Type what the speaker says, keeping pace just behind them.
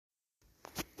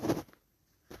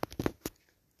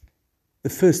The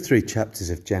first 3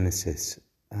 chapters of Genesis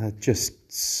are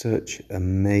just such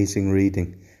amazing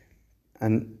reading.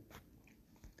 And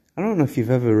I don't know if you've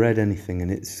ever read anything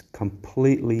and it's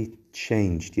completely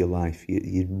changed your life.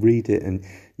 You read it and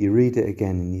you read it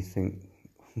again and you think,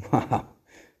 wow,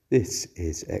 this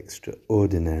is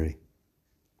extraordinary.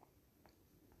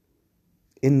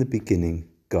 In the beginning,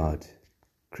 God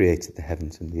created the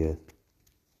heavens and the earth.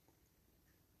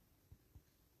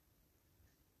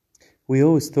 We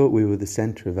always thought we were the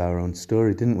centre of our own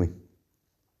story, didn't we?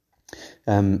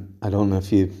 I don't know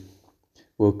if you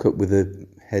woke up with a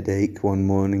headache one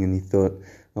morning and you thought,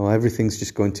 oh, everything's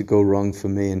just going to go wrong for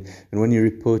me. And when you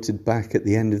reported back at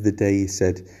the end of the day, you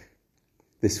said,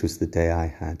 this was the day I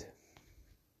had.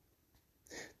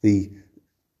 The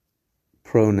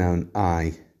pronoun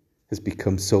I has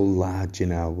become so large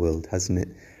in our world, hasn't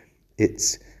it?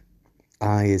 It's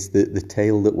I is the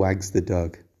tail that wags the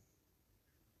dog.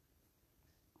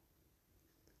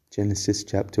 Genesis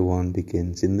chapter 1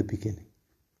 begins, in the beginning.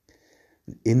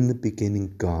 In the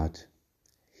beginning, God,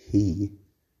 He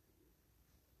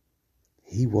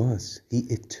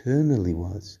eternally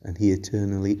was, and He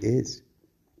eternally is.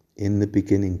 In the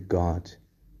beginning, God.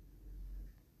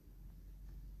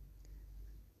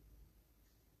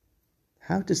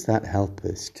 How does that help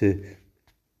us to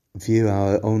view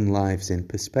our own lives in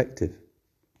perspective?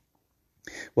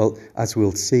 Well, as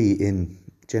we'll see in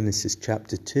Genesis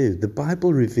chapter 2, the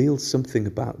Bible reveals something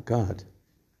about God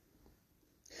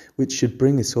which should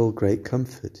bring us all great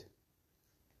comfort.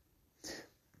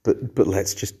 But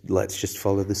let's just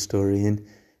follow the story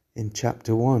in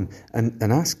chapter 1 and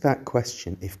ask that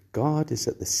question. If God is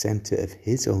at the centre of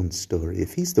His own story,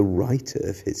 if He's the writer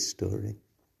of His story,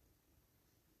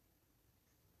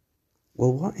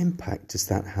 well, what impact does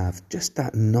that have? Just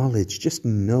that knowledge, just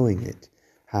knowing it,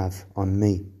 have on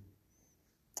me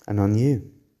and on you?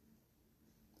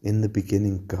 In the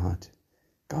beginning, God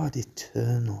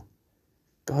eternal,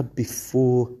 God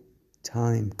before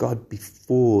time, God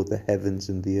before the heavens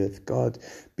and the earth, God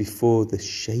before the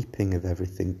shaping of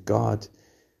everything, God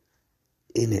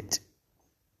in it,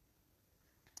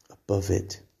 above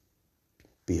it,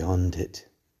 beyond it,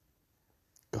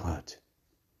 God.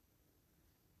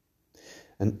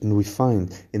 And we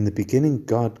find in the beginning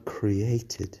God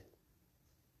created.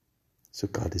 So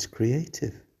God is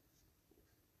creative.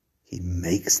 He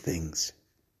makes things.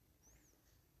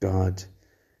 God,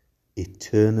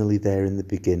 eternally there in the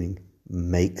beginning,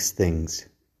 makes things.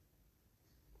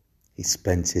 He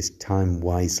spends His time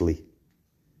wisely.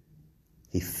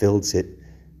 He fills it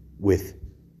with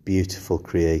beautiful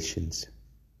creations.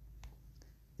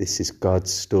 This is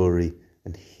God's story,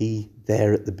 and He,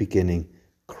 there at the beginning,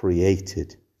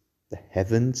 created the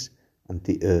heavens and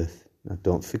the earth. Now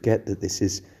don't forget that this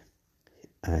is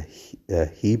a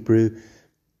Hebrew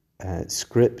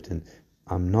script, and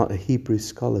I'm not a Hebrew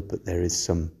scholar, but there is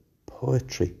some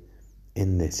poetry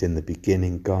in this. In the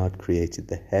beginning, God created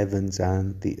the heavens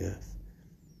and the earth.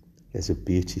 There's a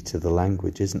beauty to the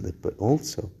language, isn't there? But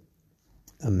also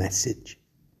a message.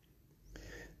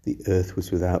 The earth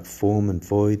was without form and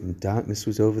void, and darkness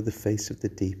was over the face of the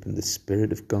deep, and the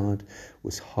Spirit of God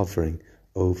was hovering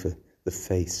over the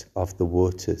face of the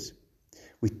waters.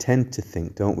 We tend to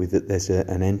think, don't we, that there's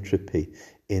an entropy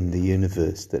in the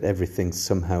universe, that everything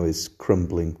somehow is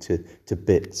crumbling to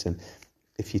bits. And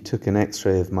if you took an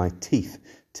x-ray of my teeth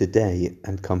today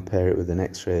and compare it with an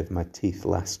x-ray of my teeth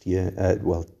last year,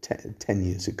 10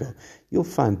 years ago, you'll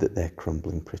find that they're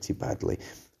crumbling pretty badly.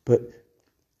 But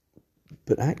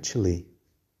actually,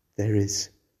 there is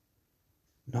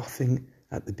nothing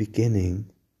at the beginning,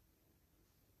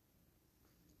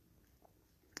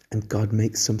 and God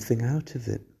makes something out of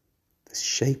it. There's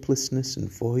shapelessness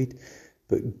and void,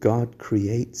 but God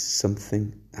creates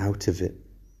something out of it.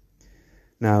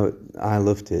 Now, I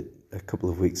loved it a couple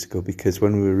of weeks ago because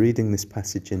when we were reading this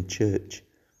passage in church,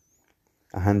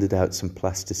 I handed out some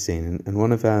plasticine, and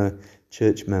one of our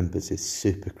church members is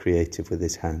super creative with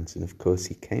his hands, and of course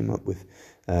he came up with,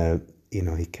 a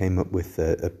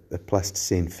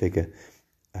plasticine figure,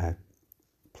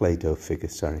 Play-Doh figure,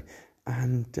 sorry,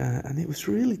 and it was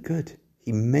really good.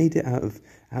 He made it out of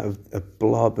a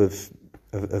blob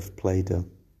of Play-Doh.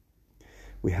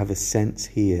 We have a sense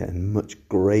here, and much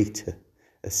greater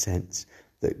a sense,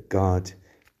 that God,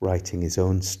 writing His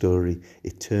own story,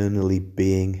 eternally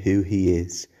being who He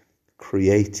is,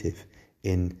 creative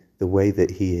in the way that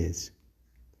He is,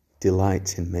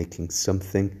 delights in making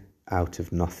something out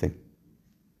of nothing.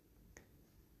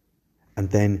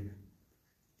 And then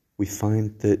we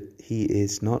find that He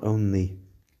is not only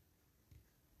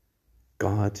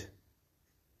God,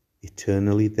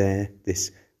 eternally there,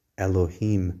 this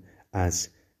Elohim, as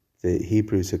The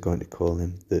Hebrews are going to call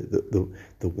him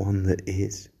the one that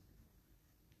is.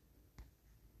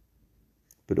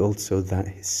 But also that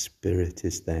his Spirit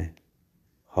is there,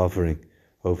 hovering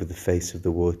over the face of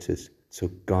the waters. So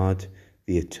God,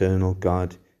 the eternal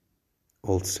God,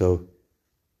 also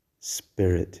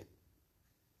Spirit.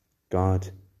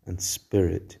 God and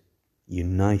Spirit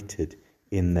united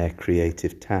in their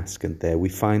creative task. And there we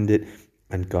find it.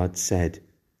 And God said,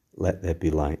 "Let there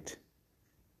be light."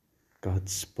 God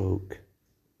spoke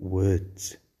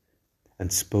words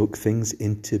and spoke things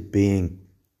into being.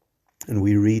 And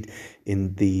we read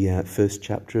in the first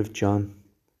chapter of John,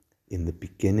 "In the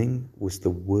beginning was the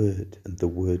Word, and the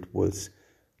Word was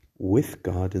with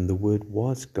God, and the Word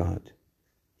was God.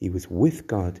 He was with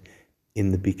God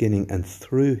in the beginning, and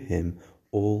through him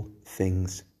all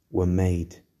things were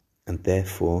made." And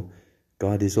therefore,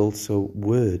 God is also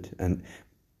Word. And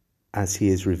as he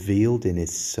is revealed in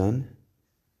his Son,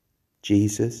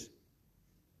 Jesus,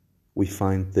 we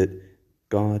find that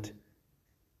God,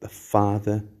 the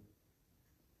Father,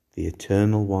 the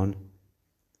Eternal One,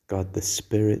 God the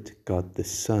Spirit, God the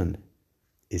Son,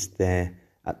 is there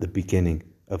at the beginning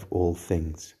of all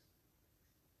things.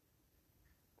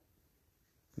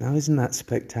 Now, isn't that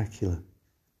spectacular?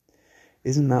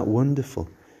 Isn't that wonderful?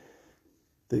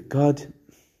 That God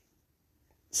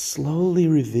slowly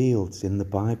reveals in the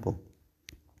Bible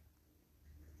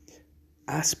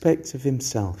aspects of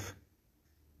himself,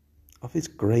 of his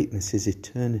greatness, his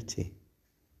eternity,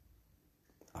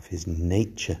 of his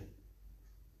nature,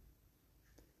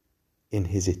 in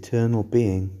his eternal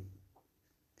being,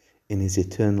 in his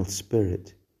eternal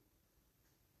Spirit,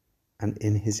 and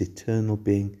in his eternal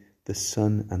being, the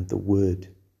Son and the Word,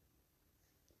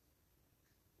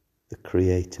 the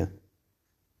Creator.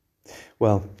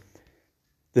 Well,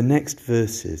 the next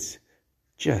verses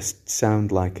just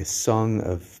sound like a song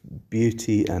of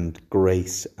beauty and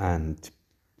grace and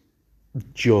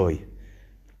joy.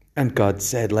 And God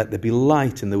said, "Let there be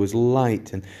light," and there was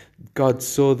light. And God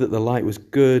saw that the light was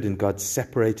good, and God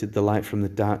separated the light from the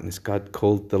darkness. God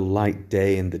called the light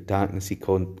day, and the darkness he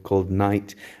called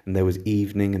night. And there was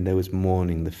evening, and there was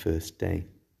morning the first day.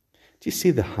 Do you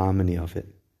see the harmony of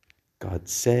it? God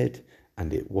said,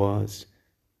 and it was,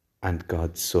 and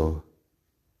God saw.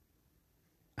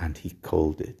 And he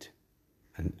called it,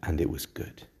 and it was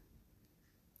good.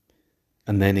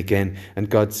 And then again, and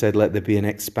God said, "Let there be an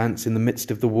expanse in the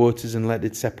midst of the waters, and let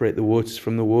it separate the waters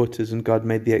from the waters." And God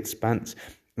made the expanse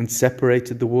and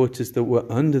separated the waters that were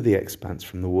under the expanse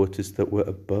from the waters that were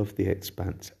above the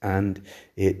expanse. And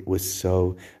it was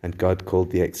so. And God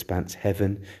called the expanse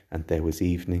heaven, and there was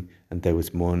evening, and there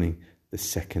was morning the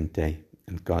second day.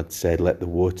 And God said, "Let the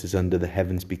waters under the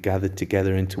heavens be gathered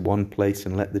together into one place,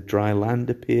 and let the dry land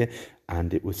appear."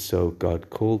 And it was so. God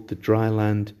called the dry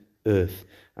land earth,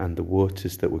 and the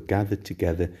waters that were gathered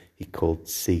together he called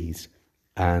seas.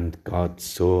 And God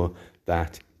saw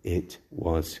that it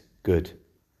was good.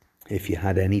 If you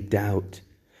had any doubt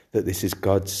that this is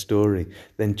God's story,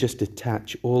 then just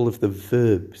attach all of the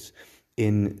verbs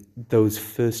in those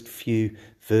first few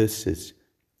verses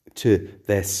to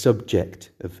their subject.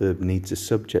 A verb needs a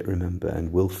subject, remember,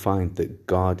 and we'll find that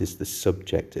God is the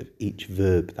subject of each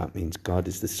verb. That means God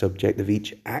is the subject of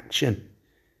each action.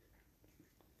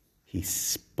 He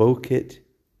spoke it,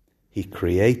 he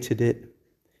created it,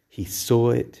 he saw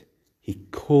it, he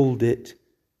called it,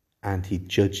 and he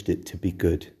judged it to be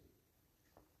good.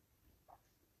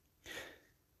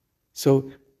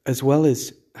 So, as well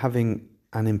as having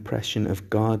an impression of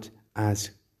God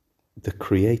as the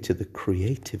Creator, the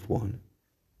creative one,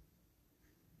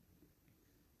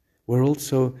 we're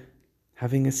also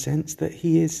having a sense that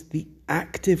he is the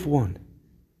active one.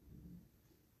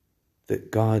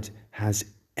 That God has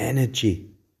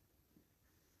energy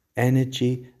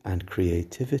and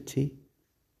creativity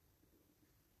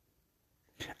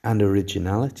and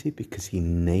originality, because he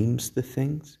names the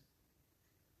things,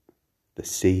 the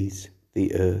seas,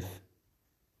 the earth,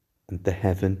 and the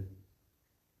heaven.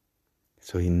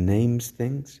 So he names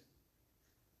things,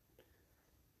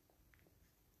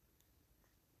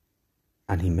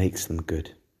 and he makes them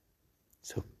good.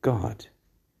 So God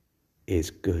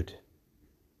is good.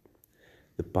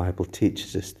 The Bible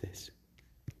teaches us this.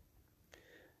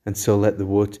 And so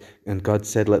and God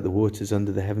said, "Let the waters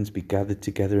under the heavens be gathered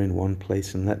together in one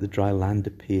place, and let the dry land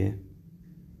appear."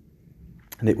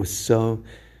 And it was so.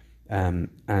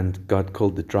 And God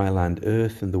called the dry land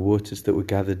earth, and the waters that were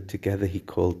gathered together he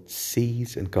called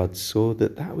seas. And God saw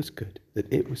that that was good,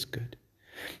 that it was good.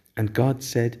 And God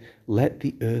said, "Let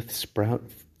the earth sprout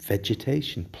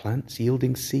vegetation, plants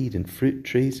yielding seed, and fruit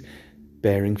trees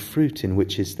bearing fruit in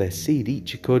which is their seed,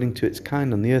 each according to its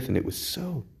kind on the earth." And it was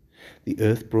so. The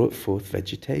earth brought forth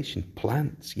vegetation,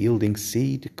 plants yielding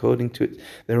seed according to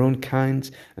their own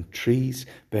kinds, and trees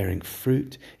bearing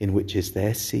fruit, in which is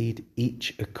their seed,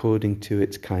 each according to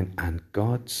its kind. And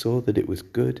God saw that it was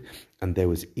good, and there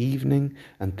was evening,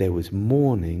 and there was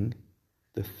morning,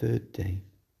 the third day.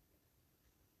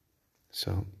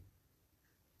 So,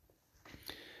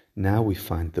 now we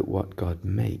find that what God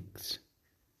makes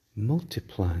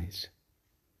multiplies,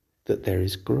 that there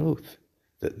is growth,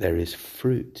 that there is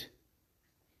fruit.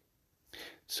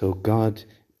 So God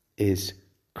is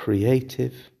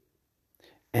creative,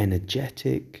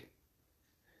 energetic,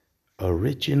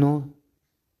 original.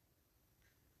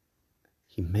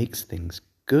 He makes things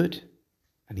good,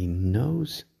 and he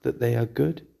knows that they are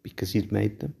good because he's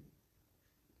made them.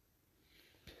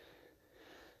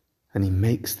 And he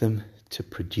makes them to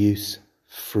produce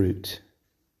fruit.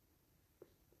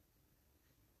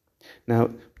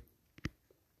 Now,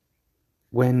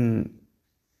 when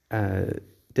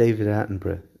David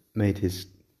Attenborough made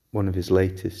one of his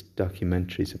latest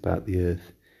documentaries about the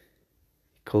Earth,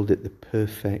 he called it The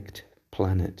Perfect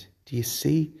Planet. Do you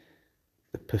see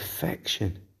the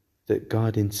perfection that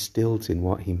God instills in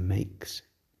what he makes?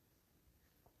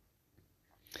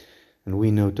 And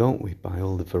we know, don't we, by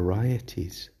all the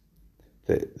varieties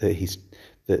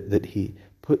that he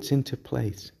puts into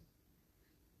place,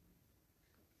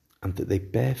 and that they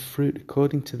bear fruit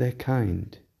according to their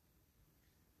kind,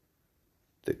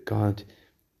 that God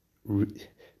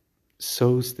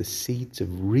sows the seeds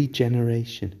of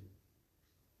regeneration,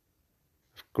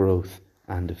 of growth,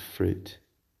 and of fruit.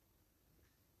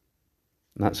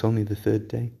 And that's only the third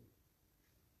day.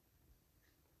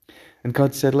 And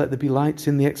God said, "Let there be lights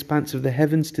in the expanse of the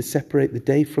heavens to separate the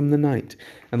day from the night,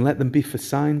 and let them be for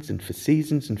signs and for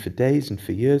seasons and for days and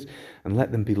for years, and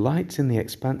let them be lights in the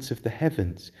expanse of the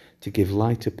heavens to give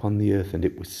light upon the earth." And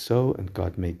it was so, and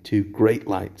God made 2 great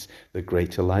lights, the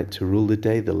greater light to rule the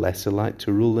day, the lesser light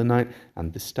to rule the night,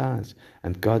 and the stars.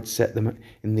 And God set them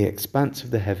in the expanse of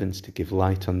the heavens to give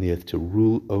light on the earth, to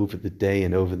rule over the day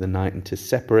and over the night, and to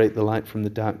separate the light from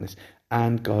the darkness.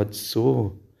 And God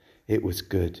saw it was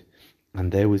good.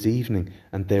 And there was evening,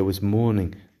 and there was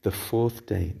morning, the 4th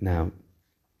day. Now,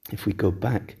 if we go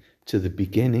back to the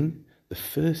beginning, the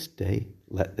first day,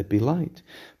 let there be light.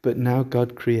 But now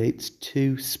God creates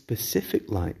 2 specific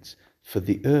lights for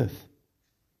the earth.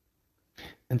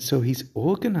 And so he's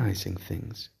organizing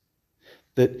things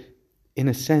that, in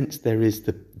a sense, there is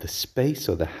the space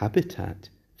or the habitat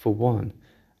for one,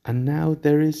 and now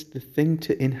there is the thing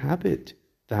to inhabit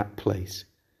that place,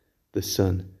 the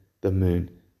sun, the moon,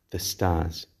 the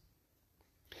stars.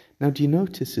 Now, do you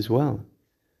notice as well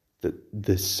that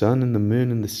the sun and the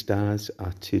moon and the stars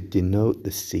are to denote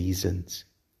the seasons?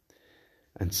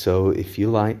 And so, if you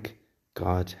like,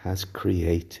 God has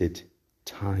created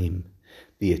time,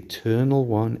 the eternal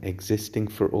one existing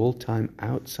for all time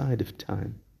outside of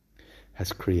time,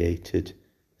 has created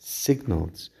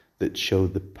signals that show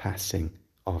the passing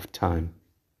of time.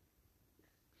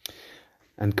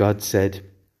 And God said,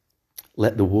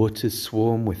 "Let the waters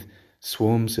swarm with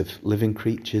swarms of living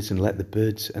creatures, and let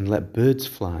birds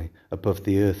fly above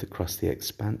the earth across the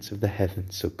expanse of the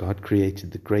heavens." So God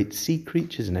created the great sea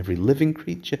creatures and every living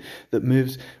creature that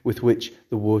moves, with which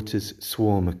the waters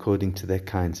swarm according to their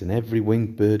kinds, and every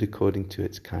winged bird according to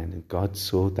its kind. And God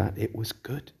saw that it was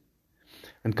good.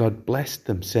 And God blessed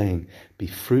them, saying, "Be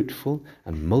fruitful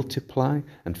and multiply,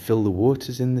 and fill the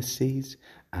waters in the seas,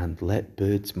 and let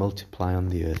birds multiply on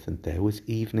the earth." And there was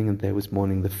evening, and there was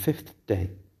morning, the 5th day.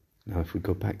 Now, if we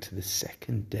go back to the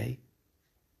 2nd day,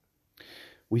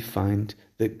 we find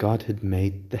that God had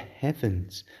made the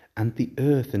heavens and the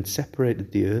earth, and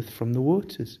separated the earth from the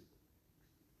waters.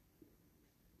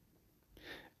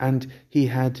 And he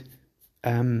had,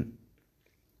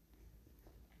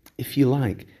 if you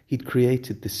like, he'd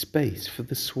created the space for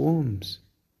the swarms,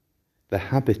 the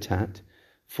habitat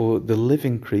for the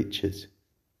living creatures,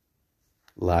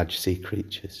 large sea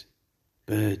creatures,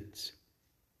 birds.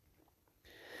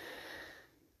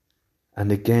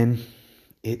 And again,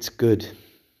 it's good.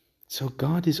 So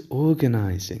God is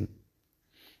organizing.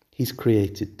 He's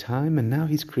created time, and now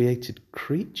he's created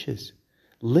creatures,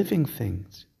 living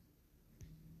things,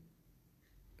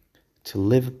 to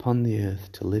live upon the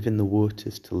earth, to live in the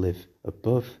waters, to live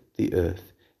above the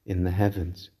earth in the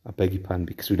heavens. I beg your pardon,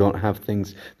 because we don't have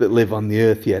things that live on the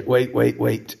earth yet.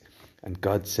 Wait. And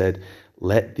God said,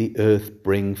 "Let the earth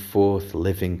bring forth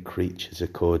living creatures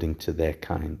according to their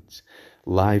kinds,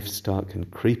 livestock and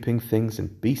creeping things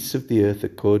and beasts of the earth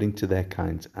according to their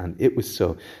kinds." And it was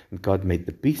so. And God made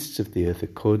the beasts of the earth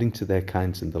according to their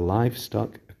kinds, and the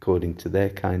livestock according to their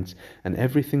kinds, and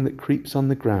everything that creeps on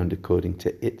the ground according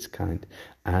to its kind.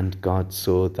 And God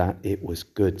saw that it was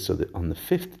good. So that on the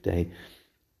fifth day,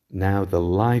 now the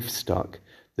livestock,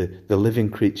 the living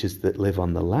creatures that live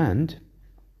on the land,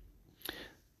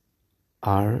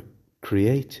 are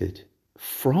created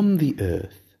from the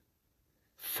earth,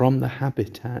 from the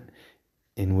habitat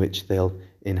in which they'll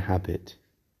inhabit.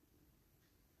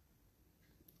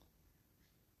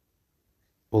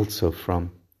 Also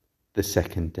from the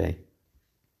second day.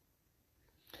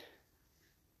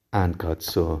 And God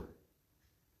saw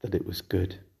that it was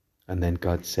good. And then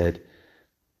God said,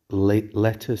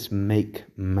 let us make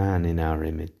man in our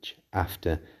image,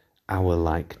 after our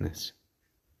likeness.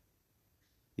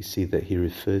 You see that he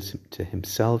refers to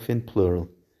himself in plural.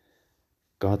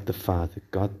 God the Father,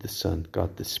 God the Son,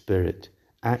 God the Spirit,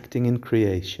 acting in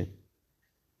creation.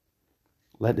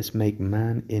 Let us make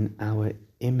man in our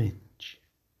image,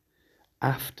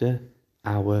 after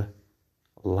our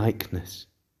likeness.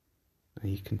 Now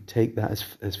you can take that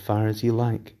as far as you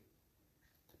like.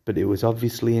 But it was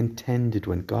obviously intended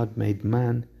when God made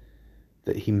man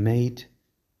that he made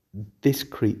this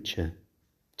creature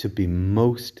to be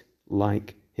most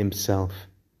like himself,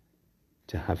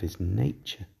 to have his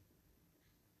nature,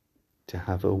 to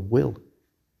have a will,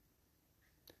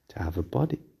 to have a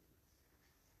body.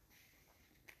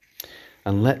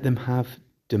 And let them have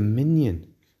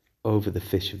dominion over the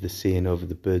fish of the sea and over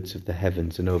the birds of the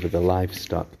heavens and over the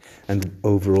livestock and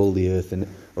over all the earth and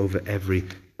over every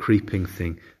creeping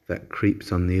thing that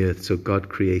creeps on the earth. So God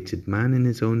created man in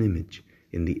his own image.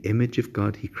 In the image of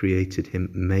God he created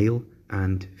him, male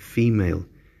and female.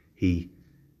 He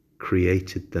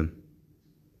created them.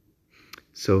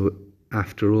 So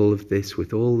after all of this,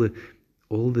 with all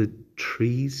the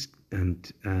trees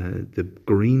and the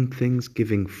green things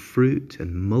giving fruit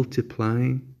and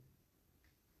multiplying,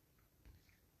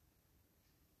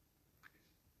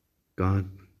 God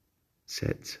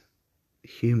sets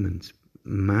humans,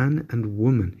 man and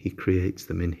woman, he creates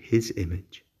them in his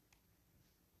image.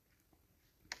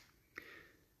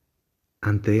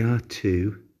 And they are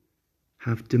to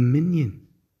have dominion,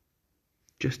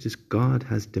 just as God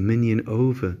has dominion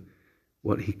over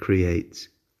what he creates.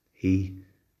 He,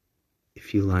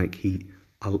 if you like, he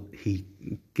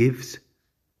gives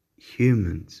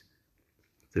humans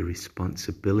the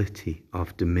responsibility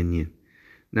of dominion.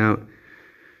 Now,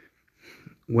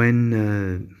 when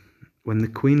the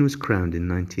Queen was crowned in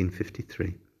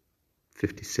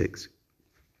 1956,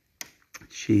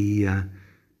 she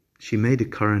made a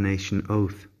coronation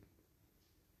oath.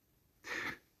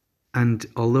 And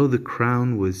although the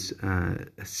crown was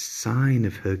a sign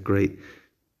of her great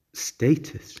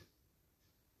status,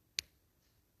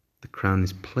 the crown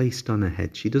is placed on her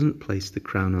head. She doesn't place the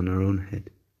crown on her own head.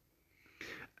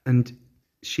 And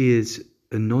she is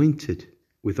anointed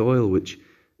with oil, which,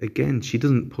 again, she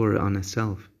doesn't pour it on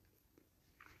herself.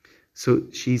 So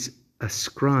she's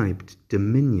ascribed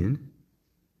dominion,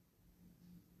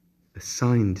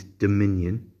 assigned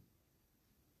dominion,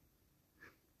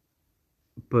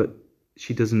 but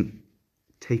she doesn't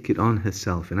take it on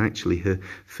herself. And actually her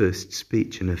first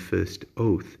speech and her first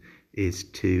oath is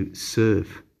to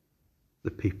serve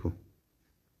the people.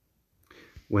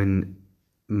 When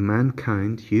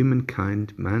mankind,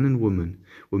 humankind, man and woman,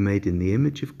 were made in the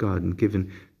image of God and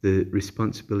given the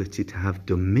responsibility to have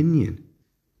dominion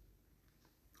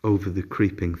over the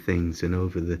creeping things and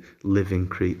over the living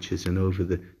creatures and over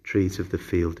the trees of the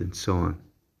field and so on.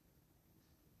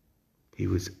 He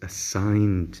was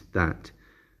assigned that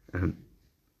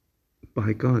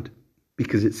by God,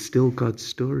 because it's still God's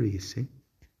story, you see.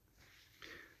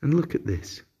 And look at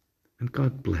this. And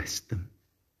God blessed them.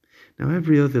 Now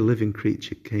every other living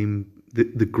creature came,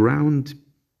 the ground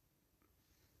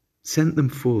sent them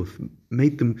forth,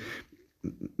 made them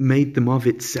of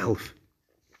itself.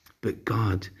 But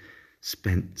God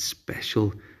spent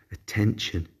special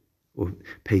attention, or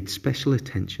paid special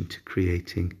attention to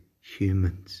creating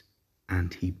humans,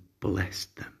 and he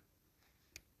blessed them.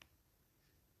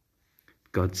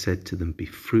 God said to them, "Be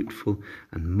fruitful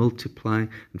and multiply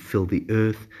and fill the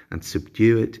earth and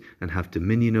subdue it and have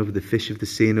dominion over the fish of the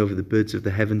sea and over the birds of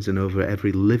the heavens and over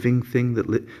every living thing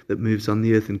that moves on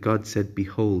the earth." And God said,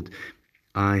 "Behold,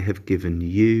 I have given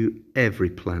you every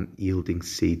plant yielding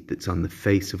seed that's on the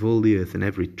face of all the earth, and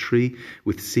every tree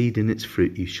with seed in its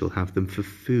fruit. You shall have them for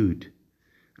food.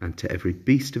 And to every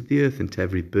beast of the earth, and to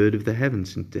every bird of the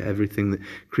heavens, and to everything that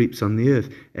creeps on the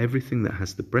earth, everything that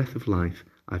has the breath of life,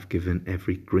 I've given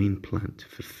every green plant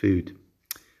for food."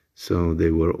 So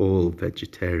they were all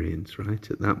vegetarians,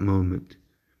 right, at that moment.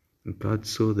 And God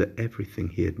saw that everything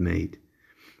he had made,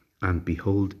 and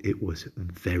behold, it was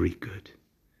very good.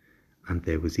 And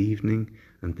there was evening,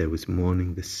 and there was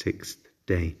morning the sixth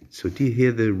day. So do you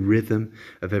hear the rhythm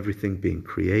of everything being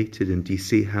created? And do you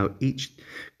see how each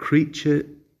creature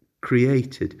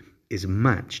created is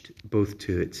matched both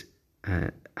to its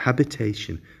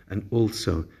habitation and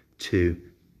also to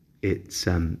its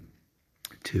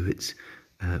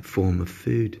form of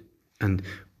food? And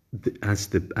as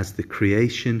the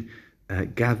creation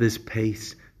gathers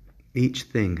pace, each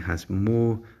thing has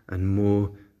more and more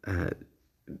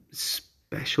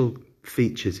special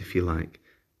features, if you like,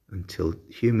 until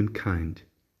humankind,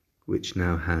 which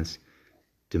now has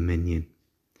dominion.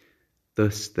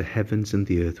 Thus the heavens and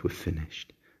the earth were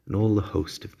finished, and all the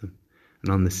host of them.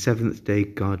 And on the seventh day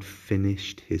God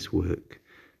finished his work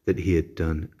that he had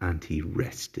done, and he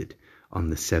rested on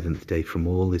the seventh day from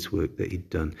all his work that he'd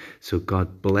done. So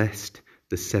God blessed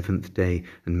the seventh day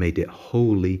and made it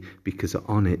holy, because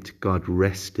on it God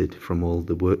rested from all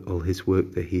his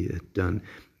work that he had done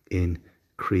in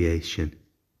creation.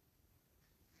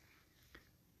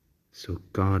 So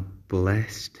God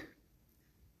blessed,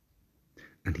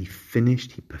 and he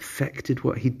finished, he perfected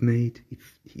what he'd made.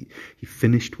 He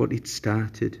finished what he'd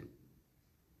started,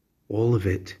 all of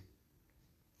it,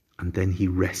 and then he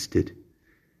rested.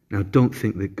 Now don't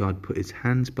think that God put his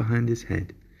hands behind his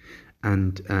head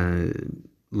and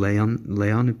lay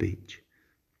on a beach,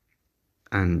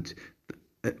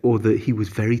 or that he was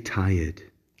very tired.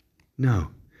 No,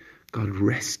 God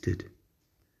rested.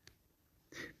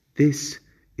 This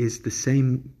is the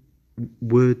same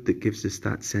word that gives us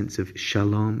that sense of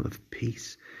shalom, of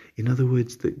peace. In other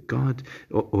words, that God,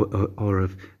 or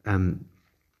of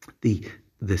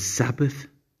the Sabbath.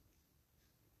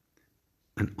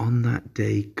 And on that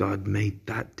day, God made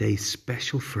that day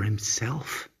special for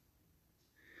himself,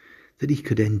 that he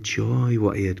could enjoy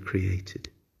what he had created,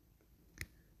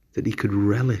 that he could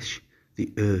relish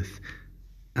the earth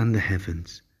and the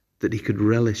heavens, that he could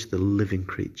relish the living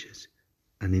creatures,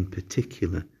 and in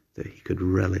particular, that he could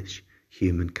relish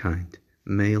humankind.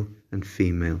 Male and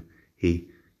female, he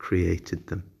created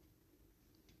them.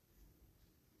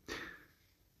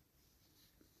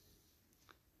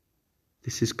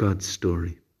 This is God's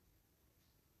story.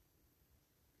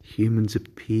 Humans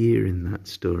appear in that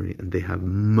story, and they have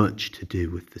much to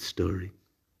do with the story.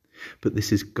 But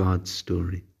this is God's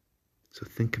story. So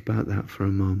think about that for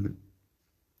a moment.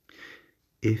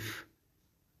 If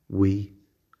we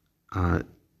are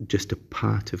just a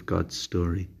part of God's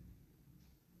story,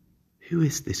 who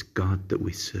is this God that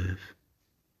we serve?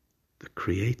 The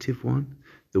creative one,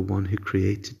 the one who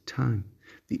created time,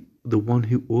 the one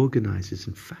who organizes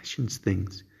and fashions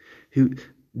things, who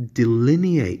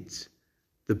delineates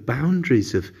the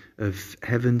boundaries of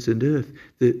heavens and earth,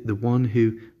 the one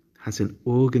who has an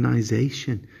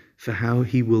organization for how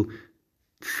he will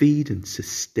feed and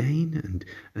sustain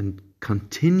and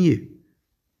continue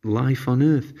life on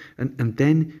earth, and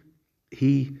then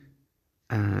he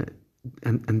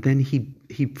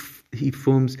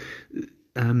forms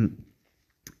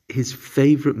his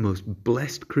favorite, most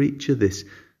blessed creature, this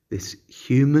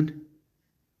human,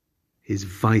 his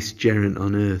vicegerent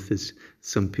on earth, as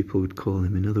some people would call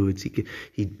him. In other words,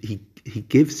 he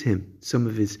gives him some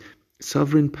of his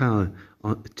sovereign power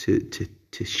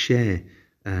to share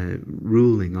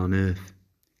ruling on earth.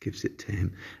 Gives it to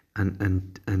him,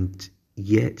 and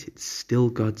yet it's still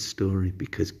God's story,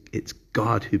 because it's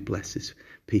God who blesses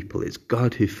people. It's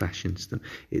God who fashions them.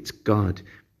 It's God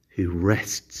who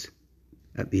rests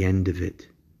at the end of it.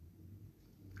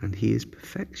 And he is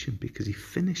perfection, because he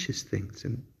finishes things,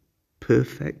 and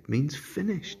perfect means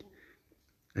finished.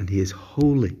 And he is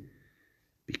holy,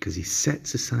 because he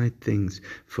sets aside things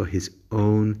for his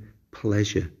own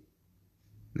pleasure.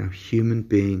 Now, human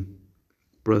being,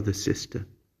 brother, sister,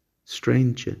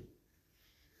 stranger,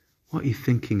 what are you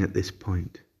thinking at this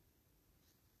point?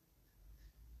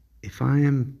 If I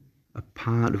am a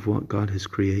part of what God has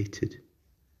created,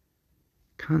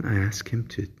 can't I ask him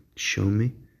to show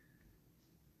me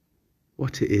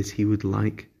what it is he would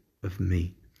like of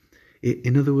me?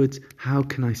 In other words, how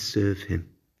can I serve him?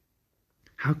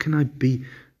 How can I be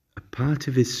a part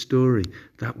of his story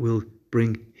that will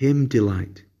bring him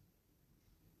delight?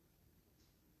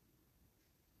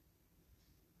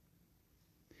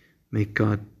 May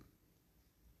God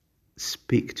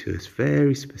speak to us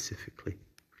very specifically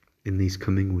in these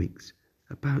coming weeks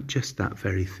about just that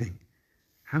very thing.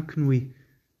 How can we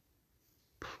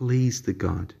please the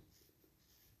God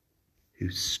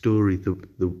whose story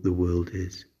the world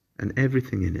is and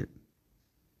everything in it?